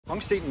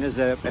Monkseaton is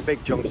a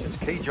big junction, it's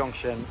a key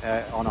junction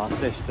on our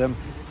system,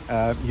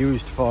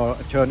 used for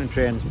turning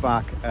trains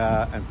back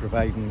and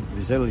providing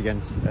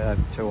resilience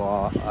to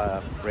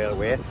our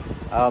railway.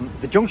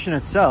 The junction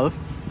itself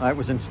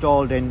was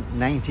installed in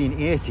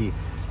 1980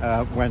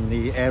 when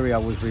the area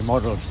was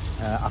remodelled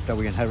after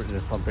we inherited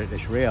it from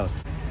British Rail.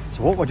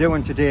 So what we're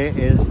doing today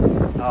is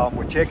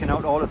we're taking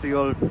out all of the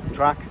old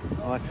track,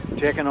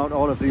 taking out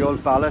all of the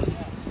old ballast,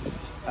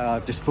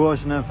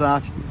 disposing of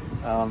that,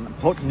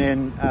 putting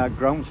in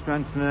ground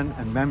strengthening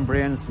and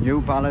membranes,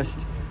 new ballast,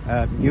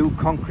 new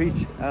concrete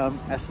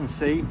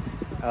S&C,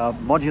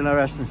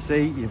 modular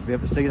S&C. You'll be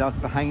able to see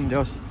that behind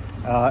us.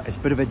 It's a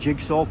bit of a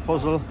jigsaw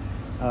puzzle.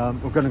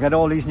 We're going to get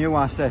all these new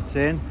assets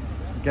in,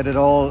 get it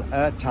all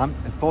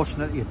tamped.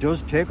 Unfortunately, it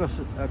does take us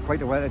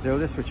quite a while to do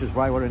this, which is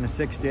why we're in a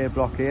 6-day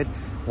blockade.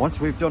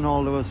 Once we've done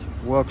all those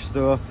works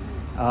though,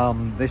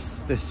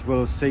 this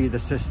will see the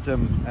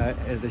system,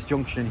 this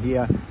junction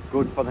here,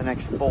 good for the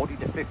next 40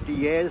 to 50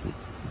 years,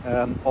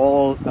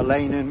 all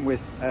aligning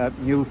with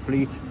new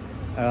fleet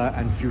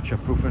and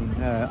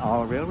future-proofing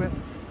our railway.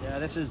 Yeah,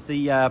 this is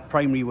the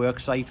primary work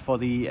site for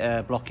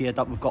the blockade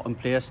that we've got in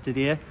place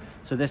today.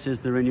 So this is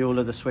the renewal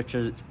of the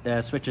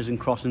switches and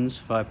crossings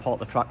for part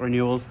of the track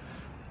renewal.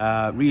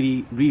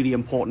 Really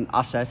important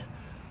asset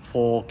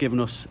for giving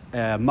us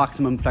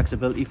maximum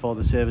flexibility for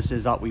the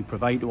services that we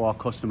provide to our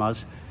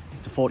customers.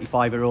 It's a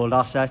 45-year-old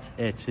asset.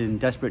 It's in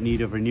desperate need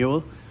of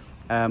renewal,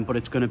 but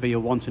it's going to be a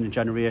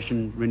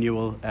once-in-a-generation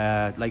renewal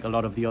like a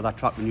lot of the other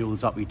track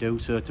renewals that we do.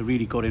 So it's a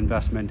really good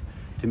investment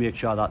to make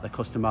sure that the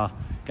customer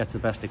gets the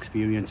best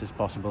experience as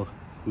possible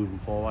moving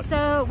forward.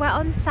 So we're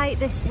on site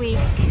this week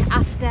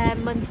after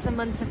months and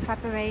months of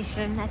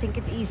preparation. I think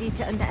it's easy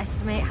to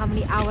underestimate how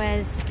many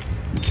hours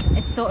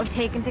it's sort of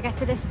taken to get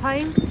to this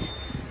point.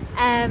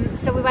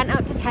 So we went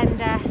out to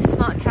tender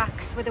Smart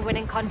Tracks with a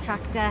winning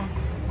contractor,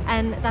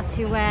 and that's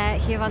who we're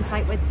here on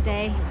site with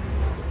today.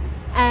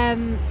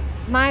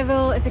 My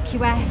role as a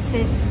QS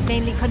is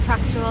mainly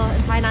contractual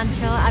and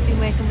financial. I've been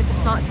working with the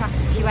Smart Tracks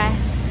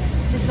QS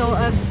to sort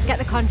of get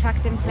the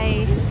contract in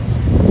place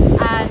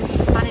and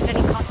manage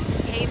any costs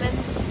and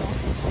payments.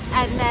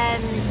 And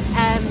then,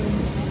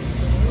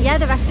 yeah,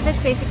 the rest of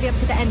it's basically up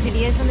to the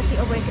engineers and the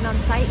people working on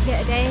site here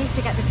today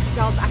to get the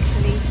job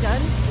actually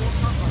done.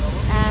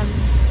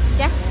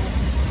 Yeah.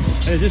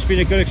 Has this been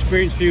a good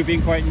experience for you,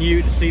 being quite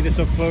new, to see this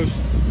up close?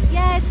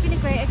 Yeah, it's been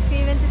a great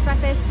experience. It's my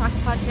first track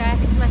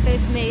project, my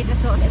first major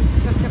sort of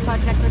infrastructure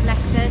project with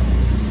Nexus.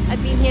 I've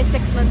been here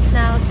 6 months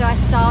now, so I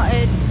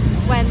started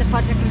when the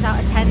project was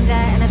out of tender,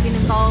 and I've been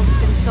involved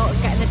in sort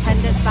of getting the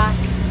tenders back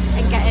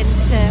and getting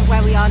to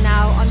where we are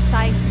now on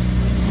site.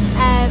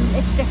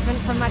 It's different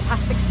from my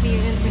past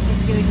experience, which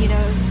is doing, you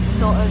know,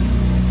 sort of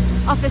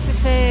office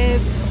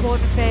refurbs, ward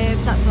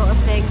refurbs, that sort of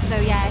thing. So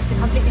yeah, it's a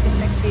completely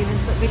different experience,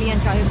 but really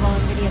enjoyable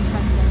and really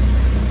interesting.